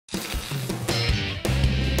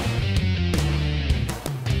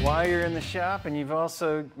while you're in the shop, and you've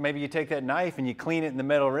also, maybe you take that knife and you clean it in the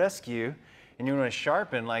metal rescue, and you want to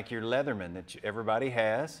sharpen like your Leatherman that everybody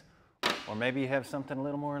has, or maybe you have something a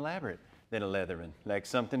little more elaborate than a Leatherman, like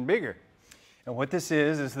something bigger. And what this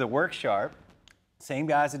is the Work Sharp, same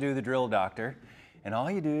guys that do the Drill Doctor, and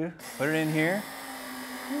all you do, put it in here,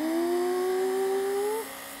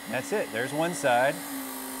 that's it, there's one side,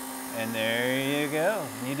 and there you go.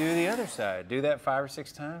 And you do the other side. Do that 5 or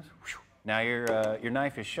 6 times. Now your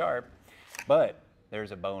knife is sharp, but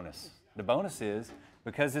there's a bonus. The bonus is,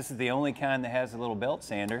 because this is the only kind that has a little belt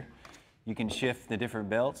sander, you can shift the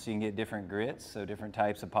different belts, you can get different grits, so different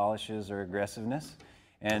types of polishes or aggressiveness.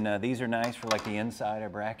 And these are nice for like the inside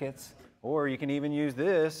of brackets. Or you can even use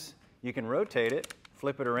this, you can rotate it,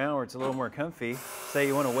 flip it around where it's a little more comfy. Say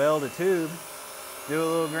you want to weld a tube, do a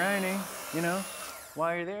little grinding, you know.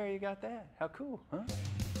 While you're there, you got that. How cool, huh?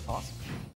 Awesome.